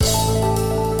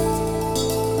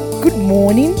Good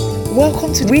morning.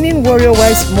 Welcome to Winning Warrior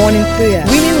Wise Morning Prayer.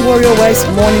 Winning Warrior Wise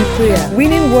Morning Prayer.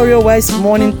 Winning Warrior Wise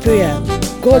Morning Prayer.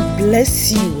 God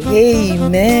bless you.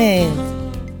 Amen.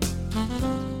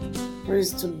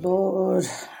 Praise the Lord.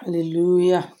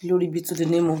 Hallelujah. Glory be to the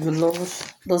name of the Lord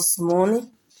this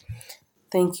morning.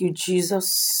 Thank you,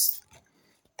 Jesus.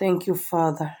 Thank you,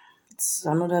 Father. It's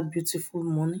another beautiful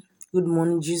morning. Good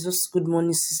morning, Jesus. Good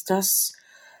morning, sisters.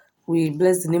 We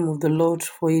bless the name of the Lord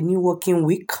for a new working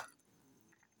week.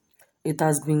 It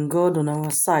has been God on our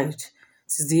side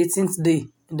since the 18th day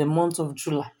in the month of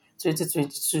July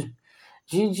 2022.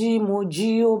 Jíjí mo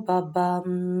jí ó bàbá,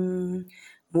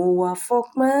 mo wá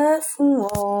fọpẹ́ fún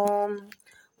ọ.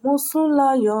 Mo sùn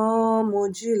láyọ̀, mo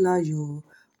jí láyọ̀,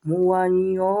 mo wá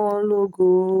yìn ọ́ lógo.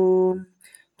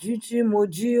 Jíjí mo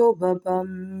jí ó bàbá,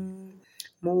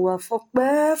 mo wá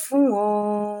fọpẹ́ fún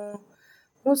ọ.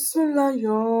 Mo sùn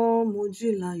láyọ̀, mo jí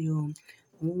láyọ̀,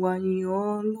 mo wá yìn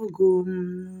ọ́ lógo.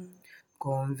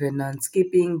 Covenant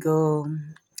keeping God,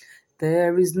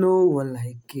 there is no one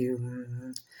like you.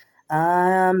 I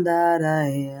am that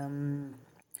I am.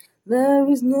 There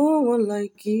is no one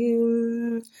like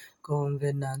you.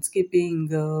 Covenant keeping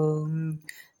God,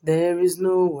 there is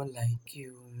no one like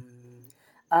you.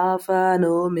 Alpha and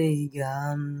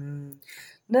Omega,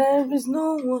 there is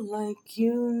no one like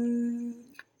you.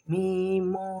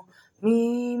 Mímọ́,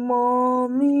 mímọ́,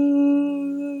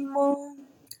 mímọ́.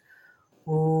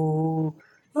 Olódùmarè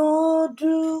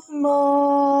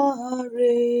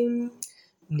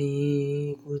ní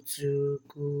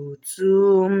kùtùkùtù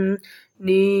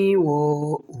níwọ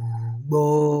ò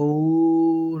gbọ́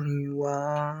orin wa.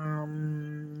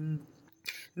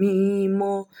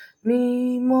 Mímọ́,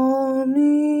 mímọ́,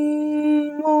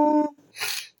 mímọ́,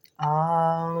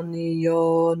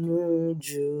 àníyànú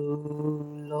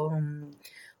jùlọ.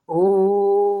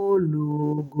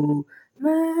 Ológo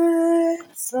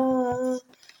mẹ́ta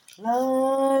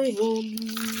láì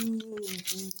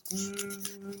olùbùkún.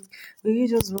 We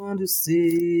just want to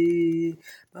say,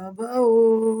 Baba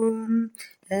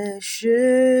ẹ ṣé.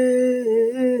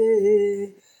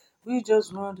 We just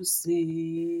want to say,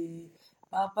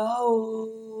 Baba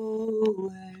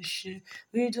ẹ ṣé.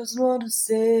 We just want to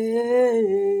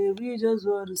say,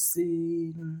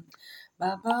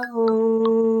 Baba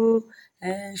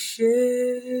ẹ ṣé.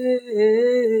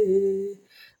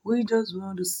 We just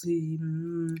want to say,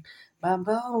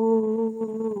 Baba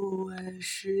ẹ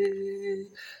ṣé.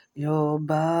 Your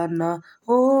banner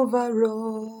over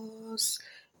us,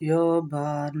 your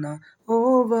banner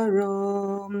over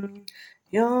us,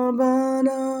 your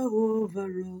banner over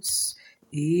us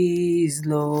is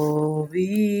love,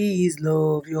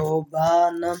 your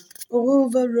banner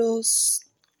over us,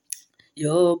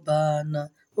 your banner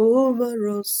over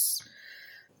us,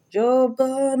 your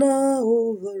banner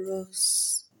over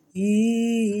us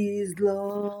is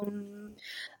love.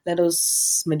 Let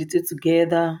us meditate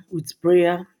together with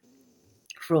prayer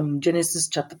from Genesis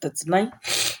chapter 39.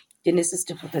 Genesis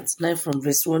chapter 39 from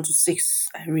verse 1 to 6.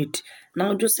 I read.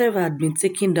 Now Joseph had been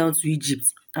taken down to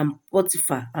Egypt, and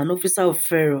Potiphar, an officer of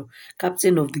Pharaoh,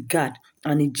 captain of the guard,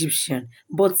 an Egyptian,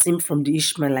 bought him from the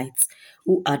Ishmaelites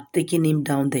who had taken him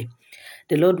down there.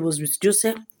 The Lord was with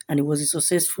Joseph, and he was a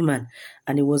successful man,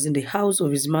 and he was in the house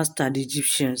of his master, the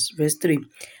Egyptians. Verse 3.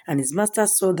 And his master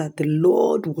saw that the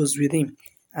Lord was with him,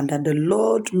 and that the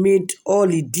Lord made all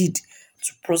he did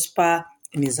to prosper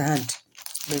in his hand.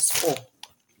 Verse 4.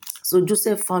 So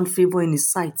Joseph found favor in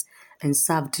his sight and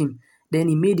served him. Then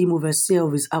he made him overseer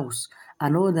of his house,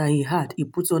 and all that he had he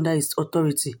put under his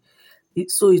authority.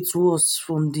 So it was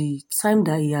from the time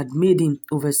that he had made him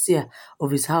overseer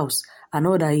of his house and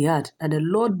all that he had, that the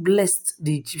Lord blessed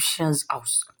the Egyptian's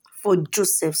house for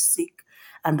Joseph's sake.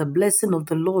 And the blessing of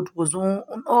the Lord was on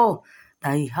all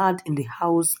that he had in the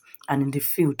house and in the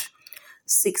field.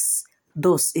 6.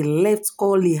 Thus he left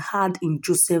all he had in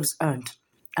Joseph's hand,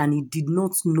 and he did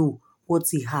not know what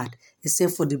he had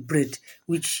except for the bread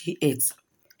which he ate.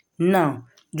 Now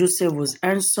Joseph was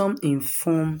handsome in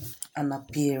form and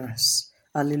appearance.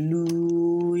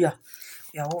 Hallelujah.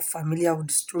 We are all familiar with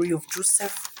the story of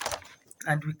Joseph,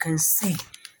 and we can see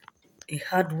a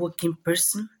hardworking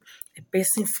person, a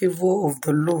person in favor of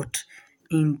the Lord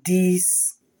in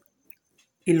this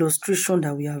illustration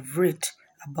that we have read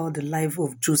about the life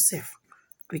of Joseph.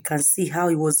 We can see how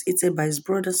he was hated by his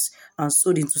brothers and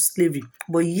sold into slavery,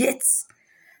 but yet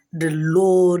the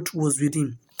Lord was with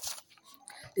him.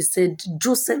 They said,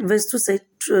 Joseph, verse 2 said,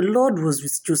 the Lord was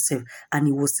with Joseph and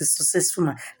he was a successful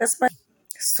man. That's why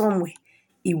somewhere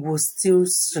he was still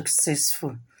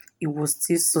successful. He was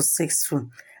still successful.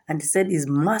 And he said his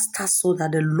master saw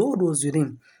that the Lord was with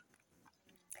him.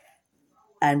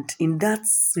 And in that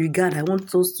regard, I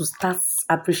want us to start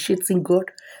appreciating God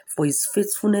for His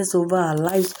faithfulness over our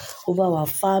lives, over our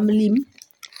family,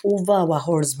 over our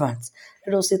husbands.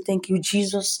 Let us say, thank you,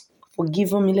 Jesus, for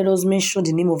giving me. Let us mention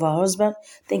the name of our husband.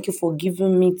 Thank you for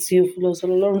giving me Theophilus.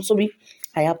 Lord, so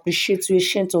I appreciate you,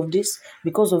 ancient of this,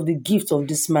 because of the gift of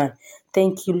this man.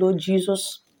 Thank you, Lord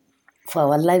Jesus, for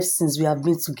our lives since we have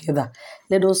been together.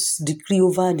 Let us decree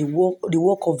over the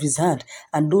work of his hand,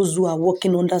 and those who are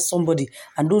working under somebody,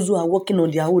 and those who are working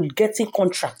on their own, getting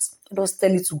contracts. Let us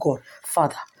tell it to God,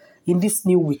 Father, in this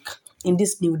new week, in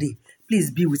this new day,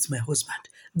 please be with my husband.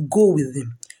 Go with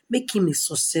him. Make him a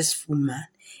successful man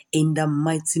in the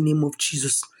mighty name of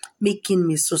Jesus. Make him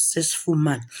a successful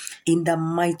man in the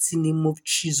mighty name of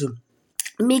Jesus.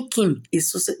 Make him a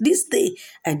success. This day,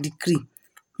 I decree,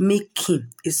 make him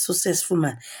a successful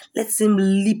man. Let him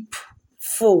leap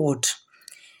forward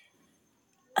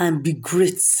and be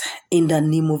great in the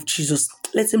name of Jesus.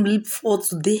 Let him leap forward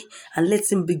today and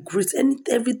let him be great. And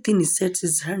everything he sets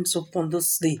his hands upon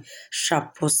this day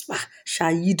shall prosper,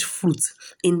 shall yield fruit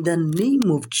in the name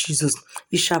of Jesus.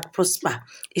 It shall prosper,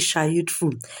 it shall yield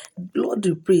fruit. Lord,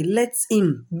 we pray, let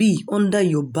him be under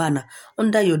your banner,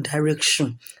 under your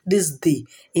direction this day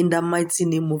in the mighty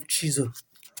name of Jesus.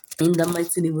 In the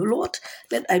mighty name of Lord,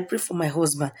 let I pray for my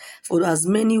husband, for as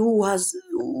many who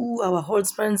our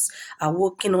husbands are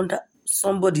working under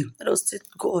somebody. Let us say,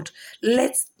 God,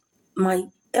 let my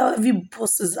every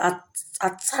bosses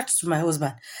attached to my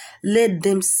husband, let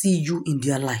them see you in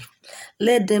their life.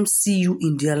 Let them see you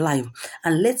in their life,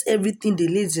 and let everything they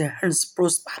lay their hands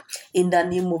prosper in the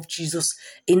name of Jesus.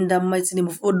 In the mighty name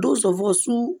of, for those of us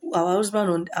who our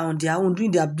husband on their own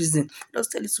doing their business, let's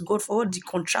tell it to God for all the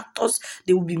contractors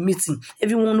they will be meeting.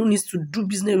 Everyone who needs to do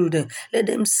business with them, let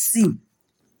them see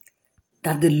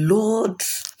that the Lord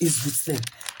is with them.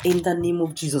 In the name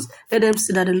of Jesus. Let them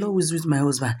see that the Lord is with my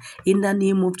husband. In the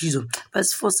name of Jesus.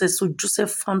 Verse 4 says, so Joseph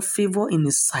found favor in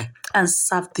his sight and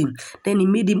served him. Then he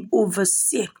made him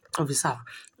overseer of his house.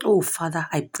 Oh, Father,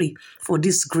 I pray for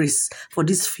this grace, for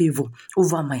this favor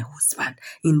over my husband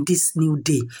in this new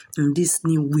day, in this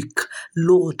new week.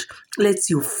 Lord, let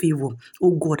your favor,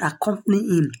 oh God, accompany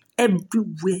him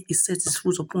everywhere he sets his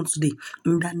foot upon today.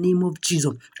 In the name of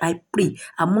Jesus, I pray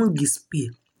among his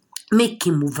peers, make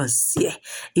him overseer.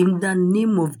 In the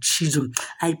name of Jesus,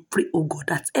 I pray, oh God,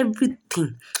 that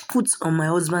everything put on my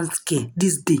husband's care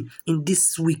this day, in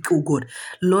this week, oh God,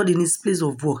 Lord, in his place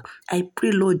of work, I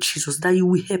pray, Lord Jesus, that you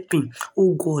will help him,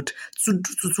 oh God,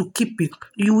 to keep it.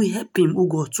 You will help him, oh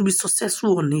God, to be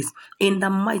successful on it. In the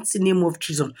mighty name of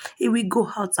Jesus, he will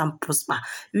go out and prosper.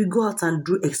 He will go out and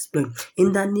do exploit.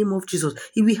 In the name of Jesus,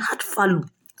 he will add value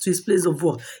to his place of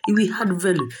work. He will add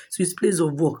value to his place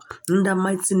of work. In the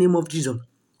mighty name of Jesus.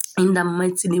 In the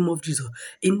mighty name of Jesus.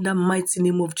 In the mighty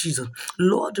name of Jesus.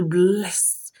 Lord,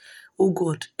 bless, oh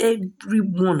God,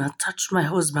 everyone attached to my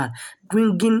husband,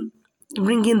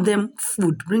 bringing them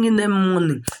food, bringing them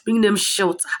money, bringing them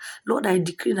shelter. Lord, I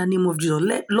decree in the name of Jesus,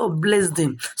 Lord bless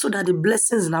them so that the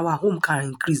blessings in our home can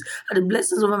increase, that the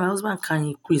blessings over my husband can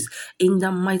increase. In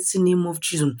the mighty name of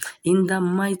Jesus, in the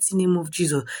mighty name of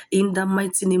Jesus, in the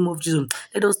mighty name of Jesus,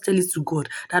 let us tell it to God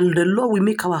that the Lord will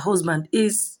make our husband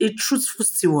is a truthful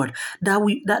steward,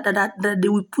 that they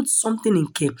will put something in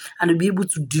care and will be able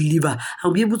to deliver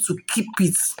and be able to keep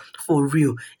it for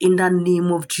real. In the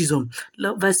name of Jesus.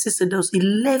 Verse 6 said, he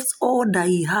left all that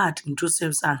he had in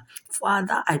Joseph's hand.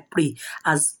 Father, I pray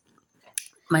as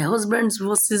my husband's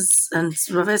bosses and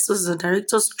professors and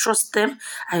directors trust them,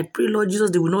 I pray, Lord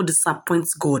Jesus, they will not disappoint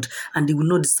God and they will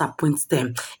not disappoint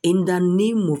them. In the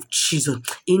name of Jesus,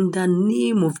 in the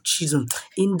name of Jesus,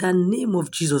 in the name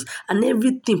of Jesus, and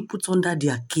everything put under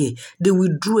their care, they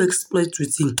will do exploit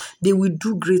with him. They will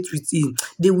do great with him.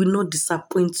 They will not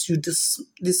disappoint you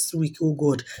this week, oh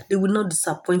God. They will not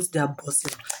disappoint their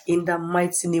bosses. In the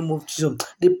mighty name of Jesus,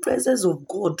 the presence of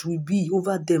God will be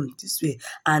over them this way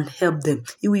and help them.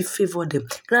 He will favor them,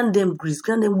 grant them grace,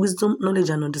 grant them wisdom, knowledge,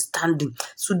 and understanding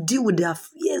to deal with their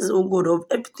fears, oh God, of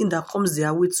everything that comes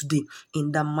their way today.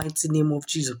 In the mighty name of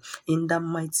Jesus. In the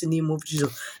mighty name of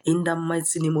Jesus. In the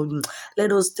mighty name of Jesus.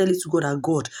 Let us tell it to God, our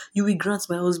God, you will grant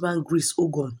my husband grace, oh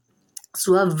God,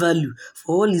 to have value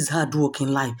for all his hard work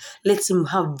in life. Let him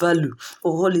have value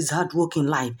for all his hard work in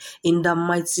life. In the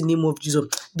mighty name of Jesus.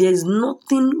 There is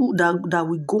nothing that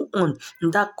will go on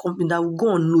in that company that will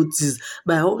go unnoticed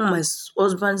by all my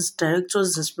husband's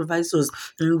directors and supervisors.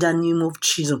 In the name of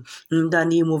Jesus. In the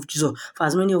name of Jesus. For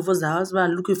as many of us that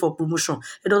husband are looking for promotion,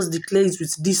 let us declare it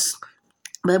with this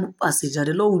Bible passage that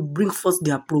the Lord will bring forth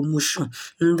their promotion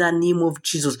in the name of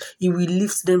Jesus. He will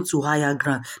lift them to higher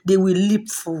ground. They will leap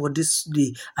forward this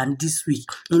day and this week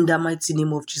in the mighty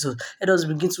name of Jesus. Let us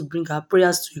begin to bring our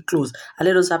prayers to a close and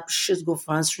let us appreciate God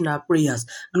for answering our prayers.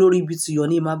 Glory be to your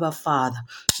name, Abba Father.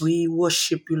 We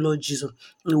worship you, Lord Jesus.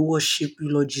 We worship you,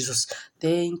 Lord Jesus.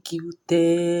 Thank you,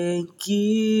 Lord.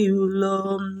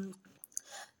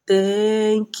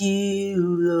 Thank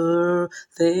you, Lord.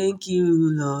 Thank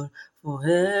you, Lord, for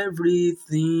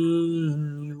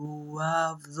everything you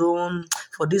have done.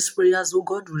 For these prayers, oh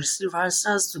God, we receive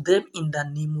answers to them in the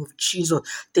name of Jesus.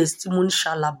 Testimony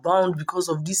shall abound because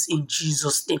of this in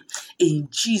Jesus' name. In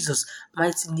Jesus'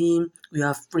 mighty name, we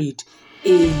have prayed.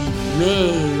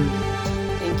 Amen.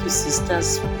 Thank you,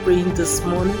 sisters, for praying this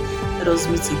morning. Let us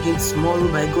meet again tomorrow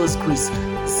by God's grace.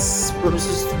 This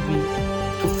promises to be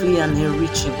fulfilling and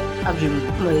enriching. Have a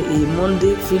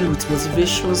Monday filled with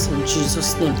motivations in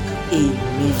Jesus' name.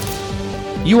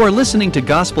 Amen. You are listening to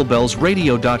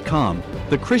GospelBellsRadio.com,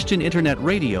 the Christian internet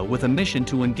radio with a mission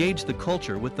to engage the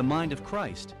culture with the mind of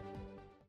Christ.